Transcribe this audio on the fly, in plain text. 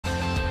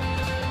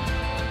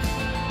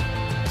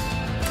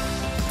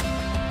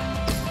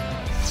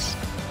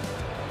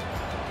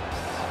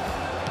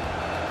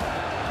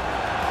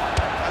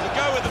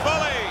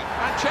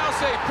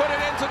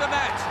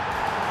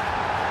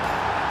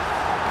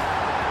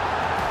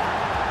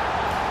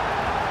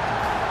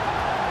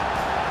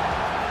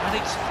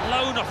It's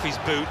flown off his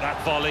boot,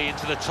 that volley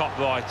into the top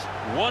right.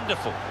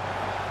 Wonderful.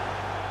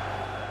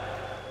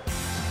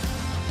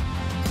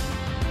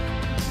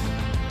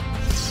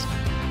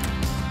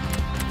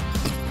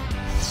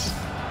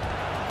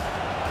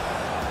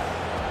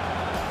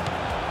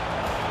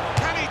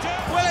 Can he do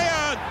it?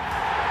 Willian!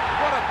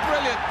 What a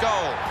brilliant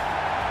goal.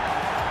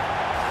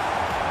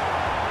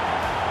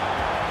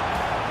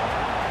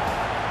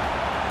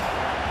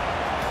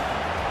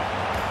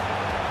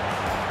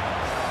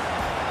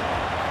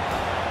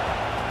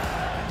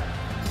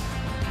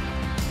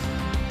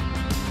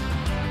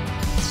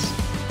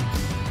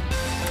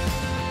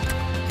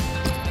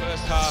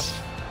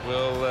 Half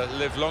will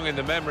live long in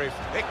the memory.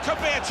 It could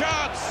be a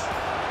chance.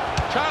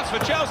 Chance for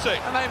Chelsea.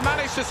 And they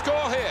managed to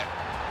score here.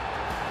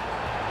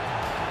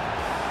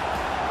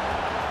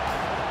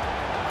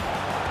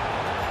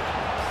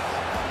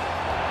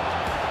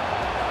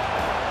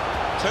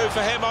 Two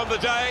for him on the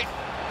day,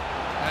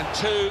 and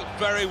two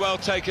very well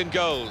taken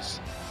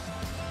goals.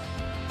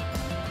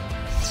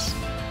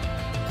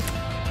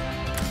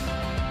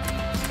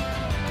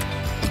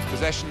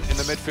 Possession in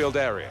the midfield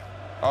area.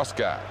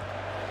 Oscar.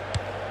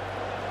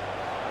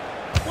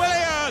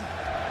 Willian!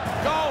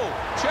 Goal!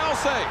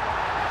 Chelsea!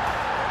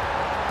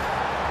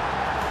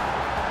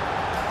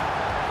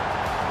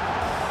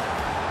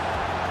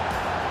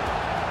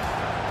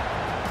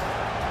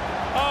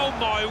 Oh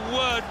my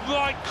word,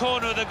 right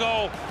corner of the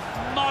goal.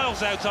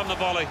 Miles out on the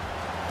volley.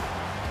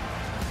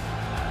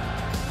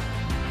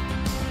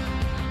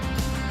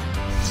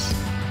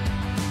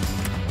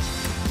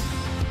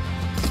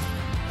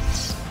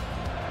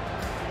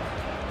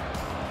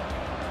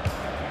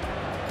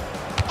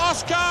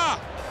 Oscar!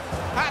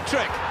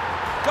 Hat-trick.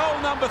 Goal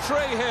number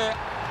 3 here.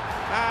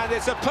 And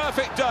it's a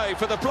perfect day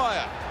for the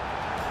player.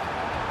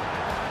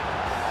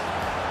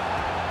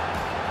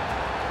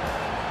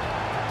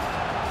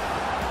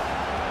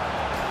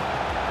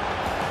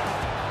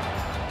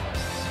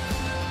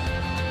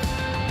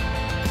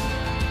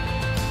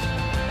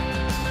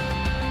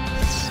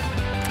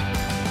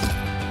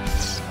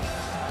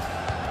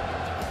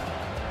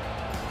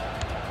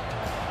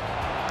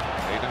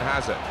 Eden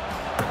Hazard.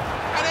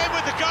 And in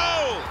with the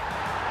goal!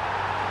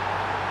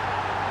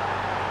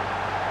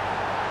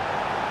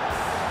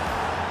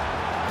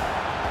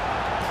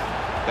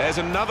 There's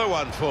another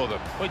one for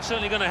them. Well, it's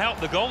certainly going to help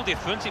the goal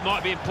difference. It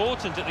might be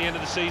important at the end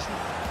of the season.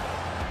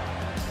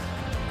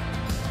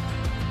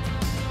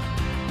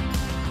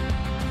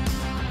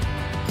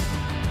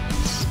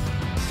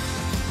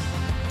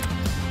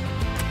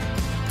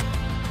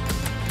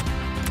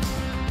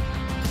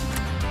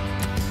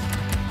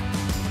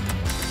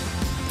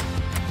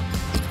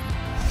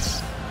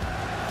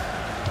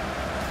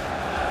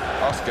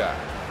 Oscar.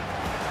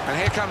 And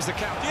here comes the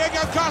count.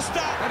 Diego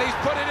Costa! And he's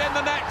put it in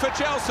the net for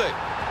Chelsea.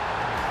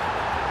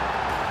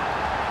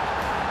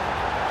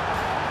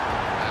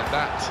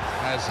 That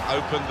has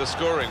opened the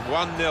scoring.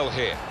 1-0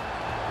 here.